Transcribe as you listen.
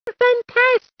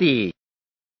fantastic!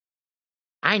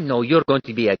 I know you're going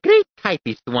to be a great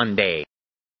typist one day.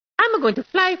 I'm going to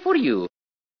fly for you.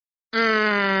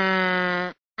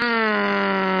 Mm,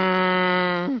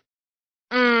 mm,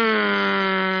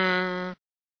 mm,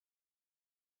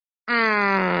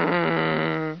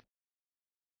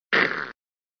 mm.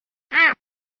 Ah,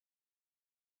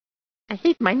 I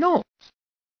hit my nose.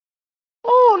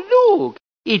 Oh, look!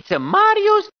 It's a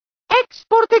Mario's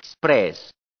Export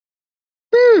Express.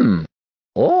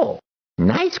 Oh,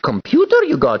 nice computer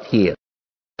you got here.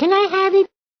 Can I have it?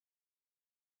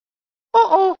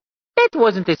 Uh-oh, that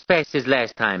wasn't as fast as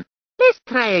last time. Let's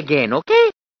try again, okay?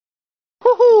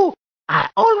 Hoo-hoo! I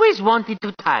always wanted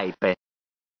to type.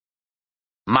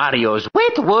 Mario's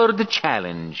Wet Word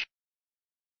Challenge.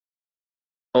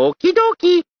 Okie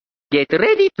dokie. Get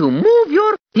ready to move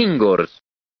your fingers.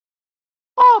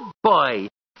 Oh boy!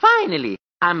 Finally,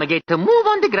 I'ma get to move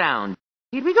on the ground.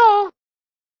 Here we go.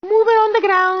 Moving on the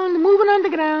ground, moving on the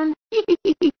ground.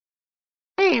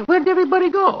 Hey, where'd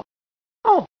everybody go?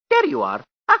 Oh, there you are.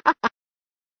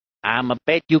 I'ma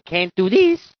bet you can't do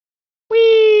this.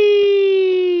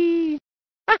 Whee!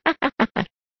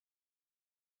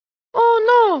 Oh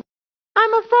no!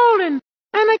 I'm a-falling,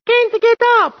 and I can't get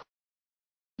up.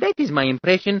 That is my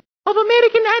impression of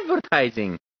American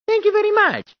advertising. Thank you very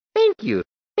much. Thank you.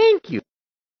 Thank you.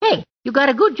 Hey, you got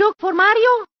a good joke for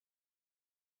Mario?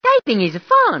 Typing is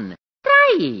fun.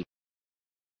 Try it.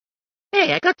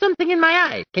 Hey, I got something in my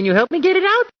eye. Can you help me get it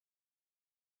out?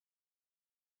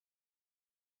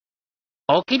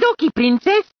 Okie dokie,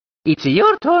 princess. It's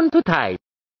your turn to type.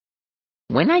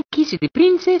 When I kiss the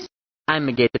princess,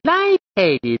 I'ma get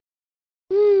light-headed.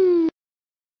 Can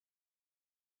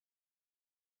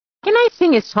I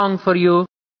sing a song for you?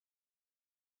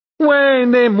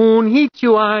 When the moon hits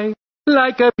your eye,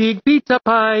 like a big pizza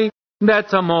pie,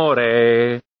 that's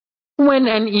amore. When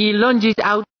an eel lunges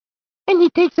out, and he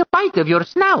takes a bite of your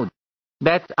snout,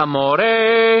 that's amore.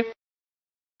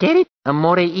 Get it?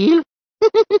 Amore eel?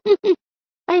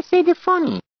 I say the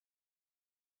funny.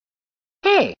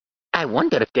 Hey, I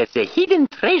wonder if there's a hidden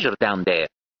treasure down there.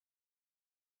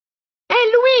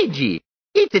 Hey, Luigi!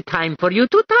 It's time for you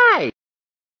to type.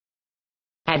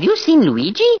 Have you seen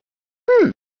Luigi?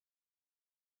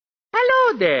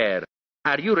 Hello there.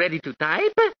 Are you ready to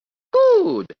type?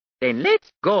 Good. Then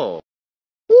let's go.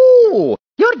 Ooh,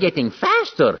 you're getting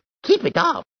faster. Keep it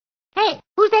up. Hey,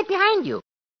 who's that behind you?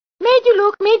 Made you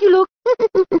look, made you look.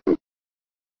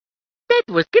 That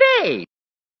was great.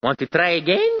 Want to try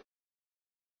again?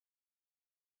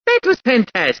 That was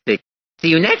fantastic. See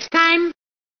you next time.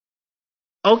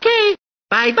 Okay,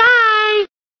 bye-bye.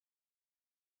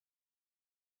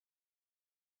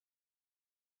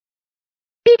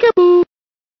 Peekaboo.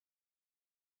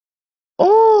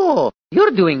 Oh,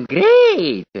 you're doing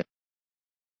great.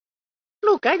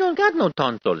 Look, I don't got no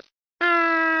tonsils.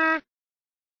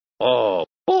 Oh,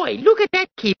 boy, look at that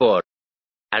keyboard.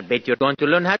 I'll bet you're going to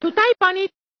learn how to type on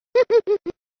it.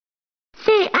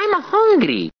 Say, I'm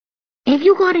hungry. Have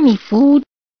you got any food?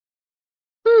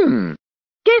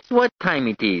 Guess what time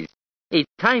it is?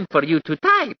 It's time for you to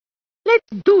type. Let's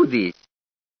do this.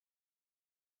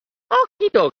 Okie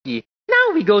dokie.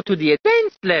 Now we go to the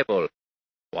advanced level.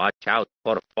 Watch out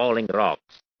for falling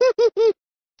rocks.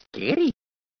 Scary.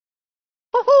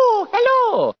 Oh,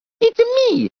 hello. It's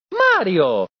me,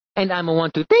 Mario. And I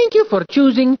want to thank you for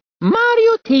choosing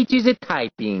Mario Teaches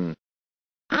Typing.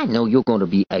 I know you're going to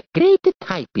be a great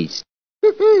typist.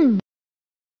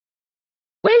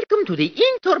 Welcome to the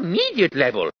intermediate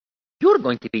level. You're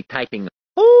going to be typing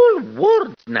whole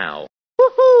words now.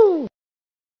 Woohoo!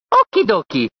 Okie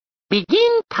dokie.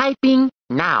 Begin typing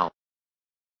now.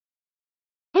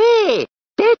 Hey,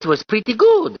 that was pretty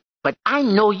good, but I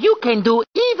know you can do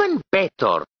even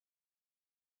better.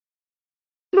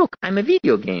 Look, I'm a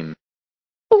video game.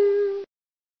 Boom,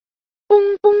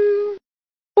 boom, boom,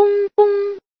 boom,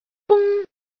 boom, boom.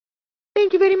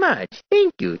 Thank you very much.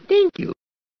 Thank you, thank you.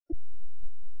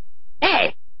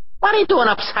 Hey, what are you doing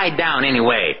upside down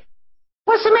anyway?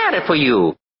 What's the matter for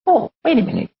you? Oh, wait a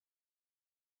minute.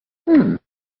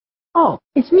 Oh,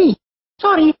 it's me.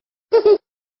 Sorry.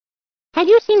 Have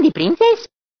you seen the princess?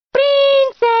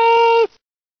 Princess!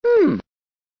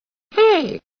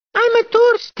 Hey, I'm a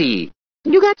thirsty.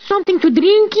 You got something to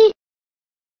drinky?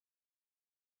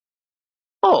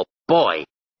 Oh boy,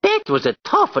 that was a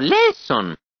tough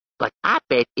lesson. But I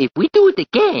bet if we do it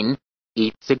again,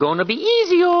 it's gonna be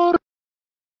easier.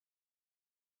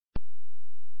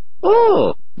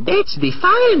 Oh, that's the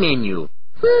file menu.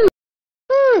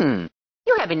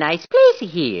 You have a nice place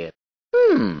here.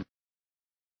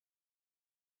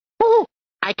 Oh,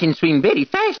 I can swim very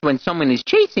fast when someone is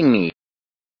chasing me.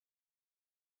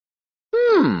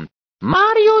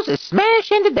 Mario's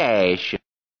Smash and Dash.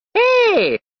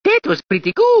 Hey, that was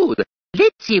pretty good.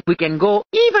 Let's see if we can go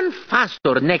even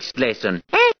faster next lesson,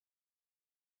 eh?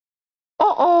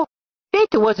 Uh-oh, that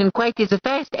wasn't quite as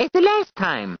fast as the last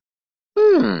time.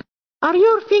 Are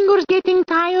your fingers getting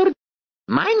tired?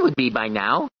 Mine would be by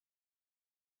now.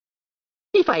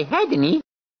 If I had any.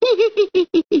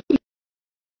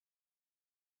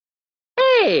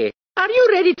 Hey, are you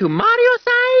ready to Mario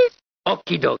size?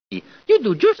 Okie dokie. You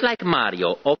do just like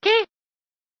Mario, okay?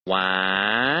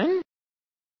 1.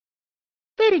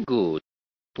 Very good.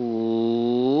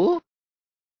 2.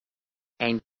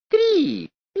 And 3.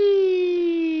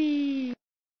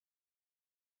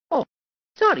 Oh,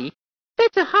 sorry.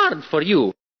 That's hard for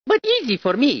you, but easy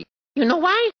for me. You know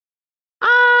why?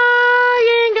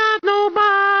 I ain't got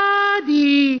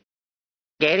nobody.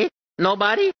 Get it?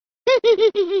 Nobody?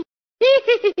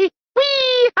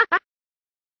 Whee!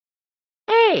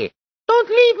 Hey, don't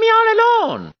leave me all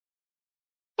alone.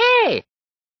 Hey,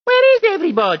 where is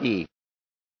everybody?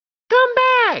 Come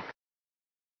back.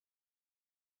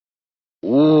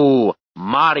 Ooh,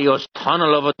 Mario's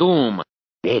Tunnel of Doom.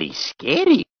 Very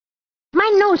scary. My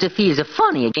nose feels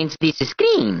funny against this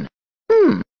screen.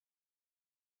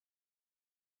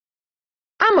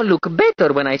 I'ma look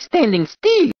better when I'm standing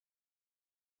still.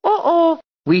 Uh-oh,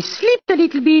 we slipped a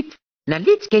little bit. Now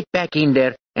let's get back in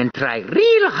there and try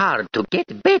real hard to get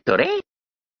better, eh?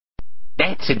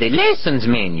 That's the lessons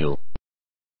menu.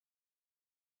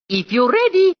 If you're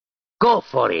ready, go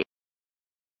for it.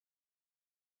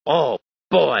 Oh,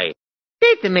 boy,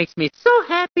 that makes me so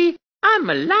happy I'm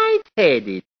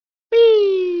lightheaded.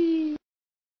 Whee!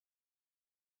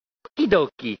 Okie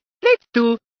dokie, let's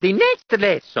do the next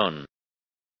lesson.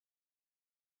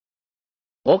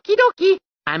 Okie dokie,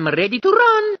 I'm ready to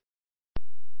run.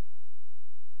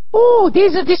 Oh,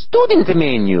 there's the student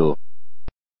menu.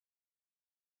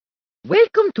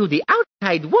 Welcome to the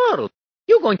outside world.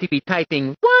 You're going to be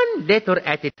typing 1 letter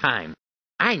at a time.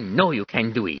 I know you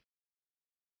can do it.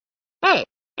 Hey,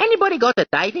 anybody got a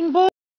diving board?